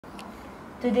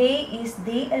Today is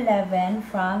day 11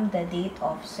 from the date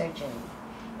of surgery,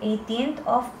 18th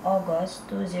of August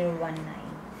 2019.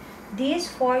 This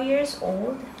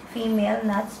 4-year-old female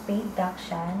not spayed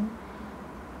Dachshund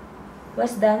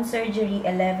was done surgery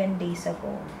 11 days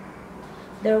ago.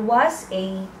 There was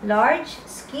a large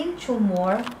skin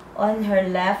tumor on her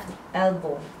left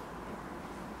elbow.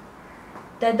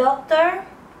 The doctor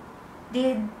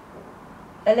did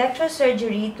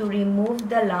electrosurgery to remove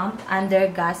the lump under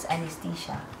gas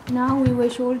anesthesia. Now we will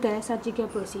show the surgical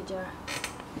procedure.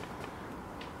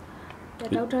 The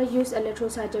doctor used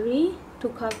electrosurgery to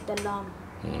cut the lump.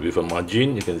 With a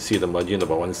margin, you can see the margin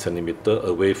about 1 centimeter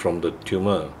away from the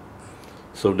tumor,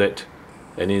 so that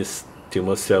any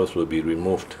tumor cells will be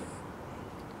removed.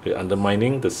 Okay,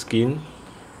 undermining the skin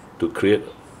to create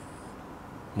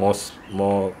more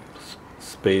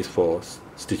space for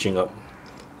stitching up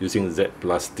using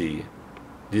Z-plasty.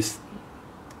 This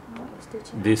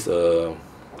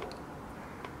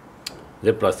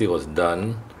Z-plasty was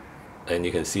done, and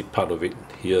you can see part of it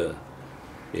here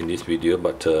in this video,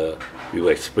 but we will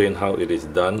explain how it is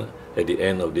done at the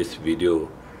end of this video.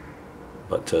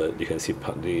 But you can see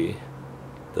partly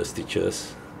the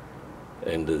stitches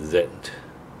and the Z.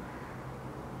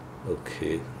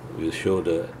 Okay, we'll show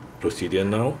the procedure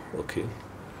now. Okay.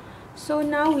 So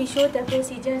now we show the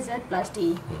procedure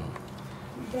Z-plasty.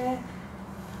 The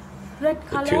red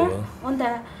color on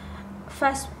the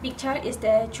first picture is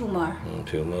the tumor.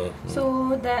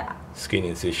 So the skin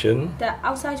incision. The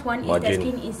outside one margin, is the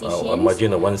skin incision. A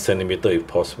margin of 1 centimeter if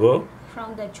possible.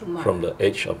 From the tumor. From the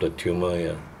edge of the tumor,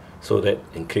 yeah. So that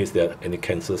in case there are any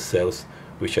cancer cells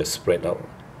which have spread out,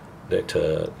 that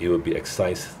it will be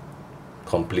excised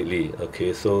completely.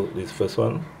 Okay, so this first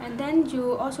one. And then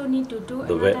you also need to do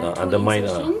the another two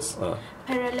incisions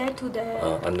parallel to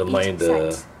the undermine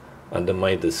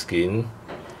the skin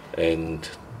and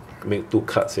make 2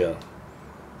 cuts here.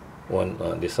 One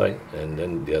this side and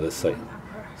then the other side.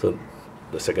 So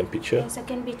the second picture. The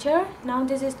second picture. Now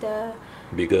this is the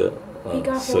bigger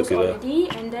circular already,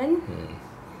 and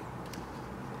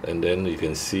then you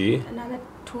can see another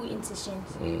 2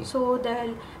 incisions. So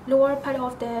the lower part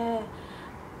of the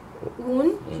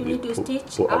wound you need to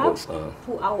stitch up,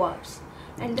 pull outwards,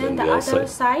 and then the other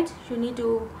side you need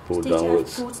to pull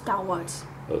downwards.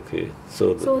 Okay,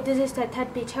 so this is the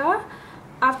third picture.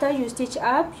 After you stitch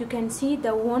up, you can see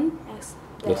the wound as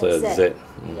the Z.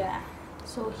 Yeah.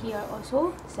 So here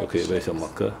also. Okay, where's your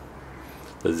marker?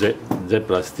 The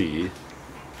Z-plasty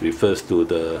refers to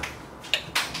the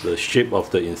shape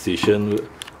of the incision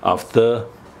after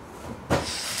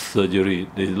surgery.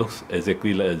 It looks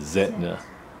exactly like a Z. Yeah.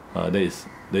 That is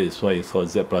why it's called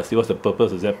Z-plasty. What's the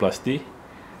purpose of Z-plasty?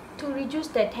 To reduce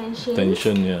the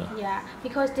tension. Yeah,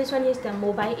 because this one is the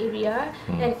mobile area,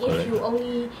 and if you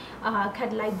only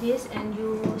cut like this and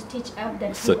you stitch up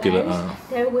the circular ends,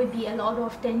 there will be a lot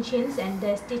of tensions and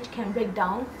the stitch can break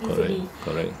down easily.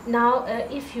 Correct. Now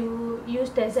if you use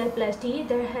the Z-plasty,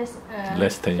 there has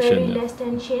less tension, less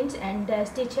tensions, and the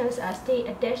stitches stay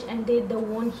attached and the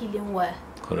wound healing well.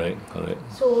 Correct.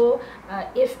 So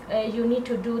if you need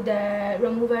to do the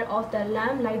removal of the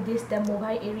lump like this, the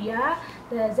mobile area,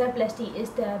 the Z-plasty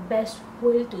is the best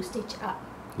way to stitch up.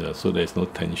 Yeah, so there is no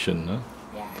tension. Huh?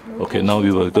 Yeah, no okay, now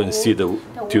we will go and see the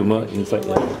tumor inside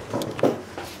there.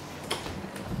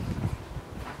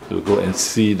 We'll go and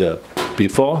see the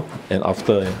before and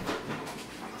after.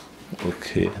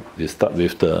 Okay, we start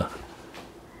with the.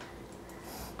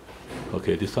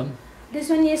 Okay, this one. This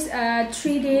one is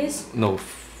 3 days. No,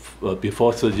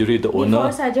 before surgery, the owner.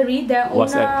 Before surgery, the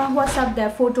owner WhatsApp the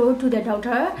photo to the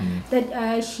doctor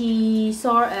that she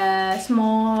saw a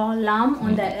small lump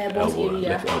on the elbow area.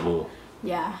 Left elbow.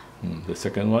 Yeah. The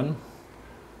second one.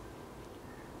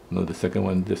 No, the second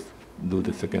one. Just do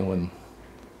the second one.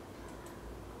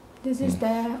 This is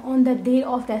on the day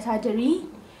of the surgery.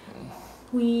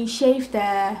 We shave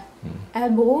the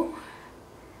elbow.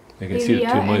 You can see the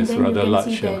tumor is rather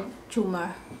large. The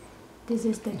tumor. This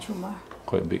is the tumor.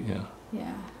 Quite big, yeah.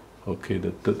 Yeah. Okay,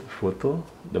 the third photo.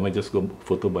 Let me just go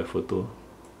photo by photo.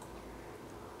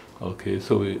 Okay,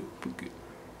 so we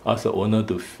ask the owner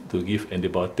to give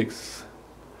antibiotics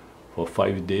for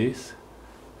 5 days,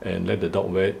 and let the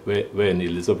dog wear an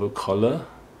Elizabeth collar,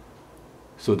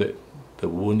 so that the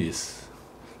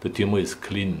tumor is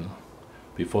clean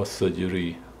before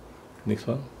surgery. Next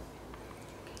one.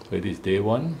 It is day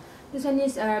 1. This one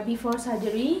is before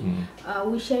surgery.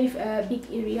 We shave a big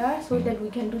area so that we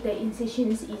can do the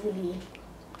incisions easily.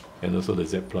 And also the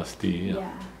Z-plasty.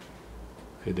 Yeah.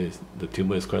 Okay, the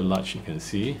tumor is quite large, you can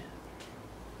see.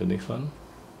 The next one.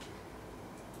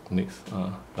 Next,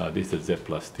 this is the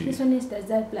Z-plasty. This one is the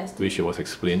Z-plasty. Which was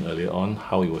explained earlier on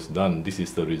how it was done. This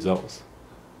is the results.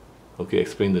 Okay,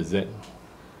 explain the Z.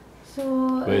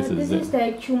 So this is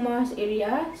the tumors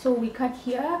area. So we cut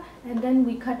here, and then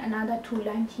we cut another 2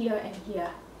 lines here and here,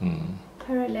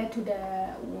 parallel to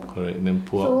the wound. Correct. Then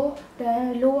pull up. So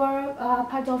the lower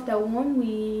part of the wound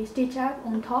we stitch up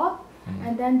on top,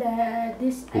 and then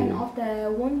this end of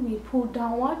the wound we pull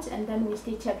downwards, and then we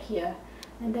stitch up here,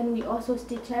 and then we also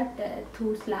stitch up the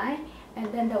 2 slides,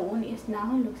 and then the wound is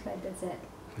now looks like the Z.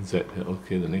 Z.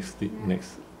 Okay. The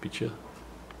next picture.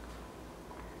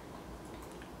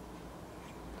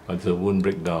 It's a wound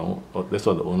breakdown. That's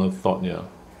what the owner thought, yeah.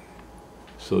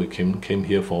 So he came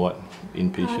here for what?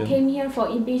 Inpatient? Came here for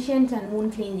inpatient and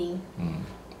wound cleaning.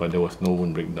 But there was no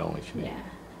wound breakdown actually. Yeah.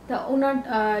 The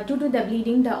owner, due to the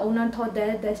bleeding, the owner thought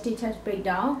that the stitches break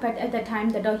down. But at the time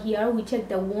the dog here, we checked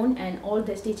the wound and all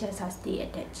the stitches are still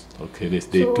attached. Okay, they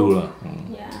stay too.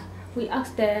 Yeah. We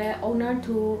asked the owner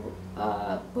to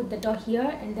put the dog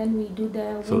here, and then we do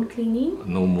the wound cleaning.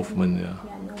 No movement, yeah.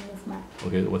 Yeah, no movement.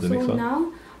 Okay, what's the next one?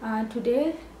 So now,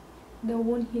 today, the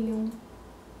wound healing.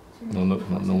 No.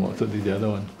 So the other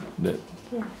one. Yeah.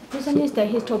 This one is the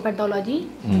histopathology.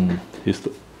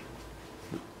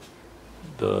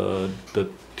 The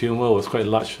tumor was quite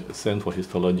large, sent for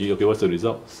histology. Okay, what's the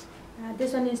results?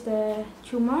 This one is the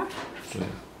tumor. Yeah.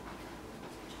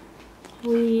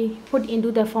 We put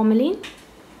into the formalin.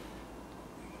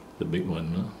 The big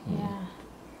one, no? Yeah.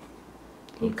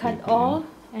 We cut all,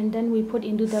 and then we put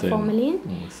into the formalin,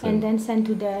 and then send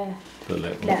to the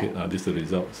lab. Okay, this is the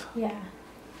results. Yeah.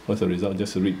 What's the result?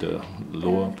 Just read the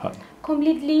lower part.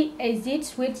 Completely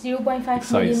exits with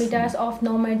 0.5 millimeters of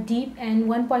normal deep and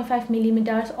 1.5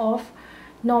 millimeters of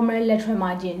normal lateral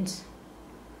margins.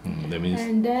 That means.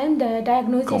 And then the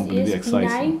diagnosis is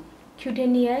benign,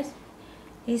 cutaneous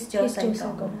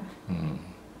histiocytoma.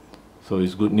 So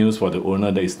it's good news for the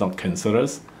owner that it's not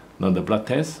cancerous. Now the blood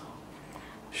test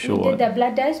show we did the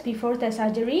blood test before the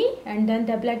surgery, and then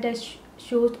the blood test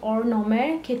shows all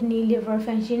normal, kidney, liver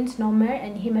functions normal,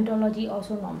 and hematology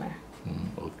also normal.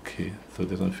 Okay, so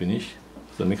this one finished.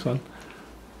 So the next one.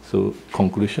 So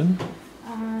conclusion.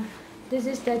 This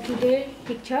is the today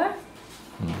picture.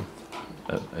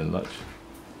 Enlarge.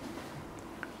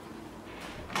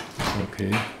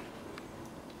 Okay.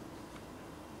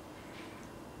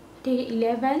 Day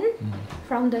 11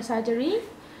 from the surgery.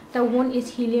 The wound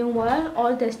is healing well.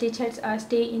 All the stitches are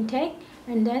stay intact,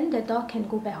 and then the dog can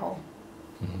go back home.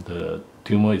 The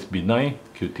tumor is benign,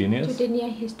 cutaneous.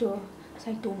 Cutaneous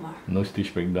histiocytoma. No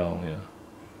stitch breakdown. Yeah.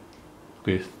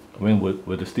 Okay. When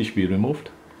will the stitch be removed?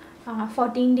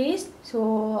 14 days.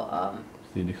 So.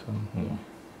 See this one.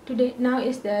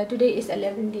 Today is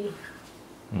 11 day.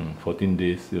 14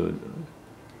 days.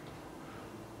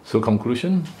 So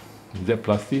conclusion.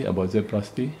 Z-plasty, about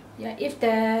Z-plasty? Yeah, if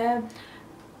the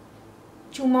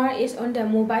tumor is on the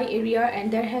mobile area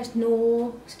and there has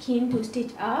no skin to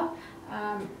stitch up,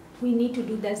 we need to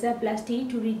do the Z-plasty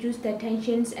to reduce the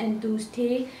tensions and to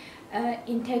stay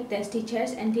intact the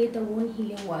stitches and get the wound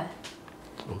healing well.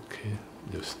 Okay,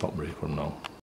 just stop right from now.